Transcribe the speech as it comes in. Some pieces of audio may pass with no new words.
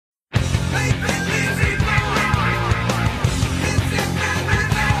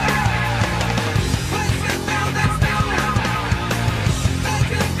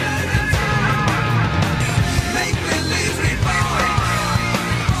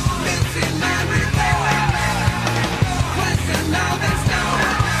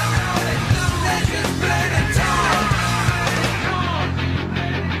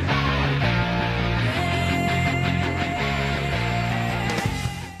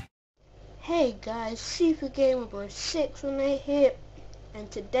Hey guys, Super Gamer Boy 618 here, and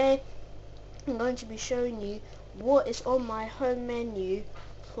today I'm going to be showing you what is on my home menu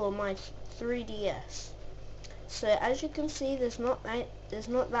for my 3DS. So as you can see, there's not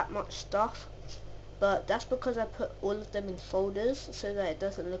that much stuff, but that's because I put all of them in folders so that it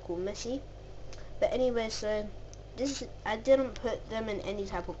doesn't look all messy. But anyway, so I didn't put them in any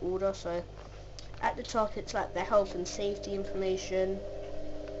type of order. So at the top it's like the health and safety information.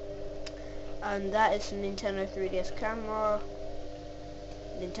 And that is the Nintendo 3DS camera,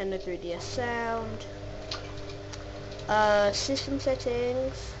 Nintendo 3DS sound, system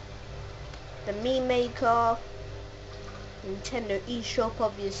settings, the Mii Maker, Nintendo eShop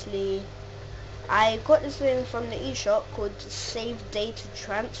obviously. I got this thing from the eShop called the Save Data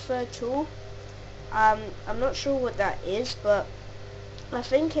Transfer tool. I'm not sure what that is, but I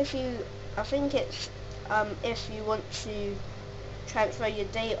think it's if you want to transfer your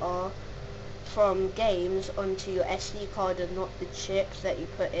data from games onto your SD card and not the chips that you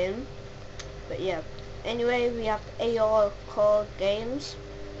put in. But yeah, anyway, we have the AR card games,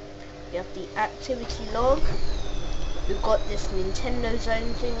 we have the activity log, we've got this Nintendo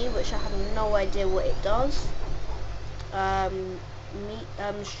Zone thingy which I have no idea what it does,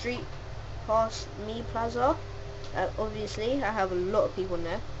 Street Pass Mii Plaza, obviously I have a lot of people in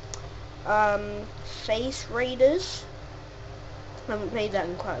there, Face Raiders, I haven't played that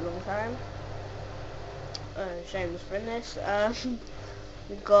in quite a long time. Shameless friendness.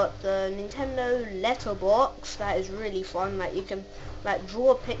 We've got the Nintendo letterbox. That is really fun. Like you can like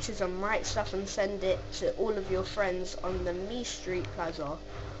draw pictures and write stuff and send it to all of your friends on the Mii Street Plaza.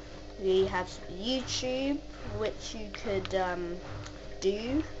 We have YouTube, which you could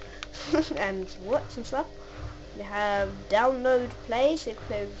do and watch and stuff. We have download play, so you can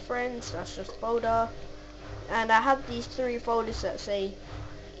play with friends. That's just a folder. And I have these 3 folders that say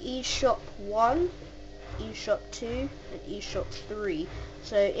eShop 1, eShop 2 and eShop 3.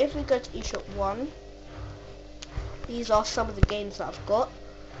 So if we go to eShop 1, these are some of the games that I've got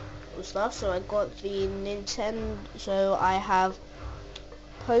and stuff. So I got the Nintendo, so I have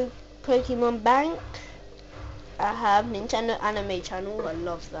Pokemon Bank, I have Nintendo Anime Channel, I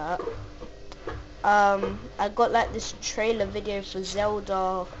love that. I got like this trailer video for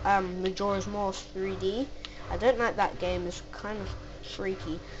Zelda Majora's Mask 3D. I don't like that game, it's kind of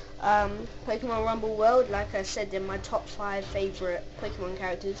freaky. Pokemon Rumble World, like I said, they're my top 5 favourite Pokemon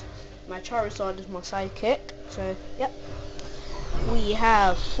characters. My Charizard is my sidekick, so yep. We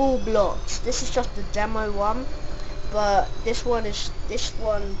have Full Blocks. This is just the demo one, but this one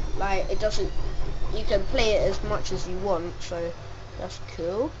like it doesn't, you can play it as much as you want, so that's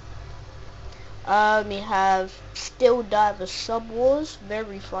cool. We have Steel Diver Sub Wars,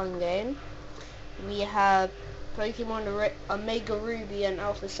 very fun game. We have Pokemon Omega Ruby and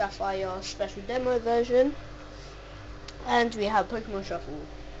Alpha Sapphire special demo version, and we have Pokemon Shuffle.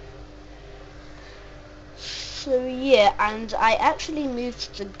 So yeah, and I actually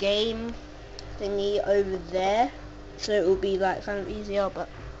moved the game thingy over there, so it will be like kind of easier. But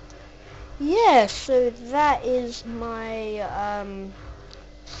yeah, so that is my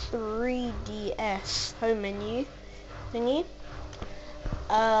 3DS home menu thingy.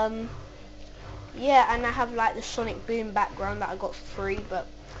 Yeah, and I have like the Sonic Boom background that I got for free. But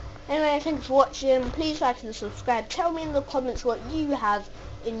anyway, thanks for watching. Please like and subscribe. Tell me in the comments what you have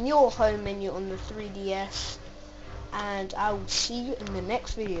in your home menu on the 3DS, and I will see you in the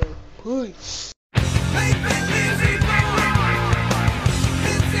next video. Peace.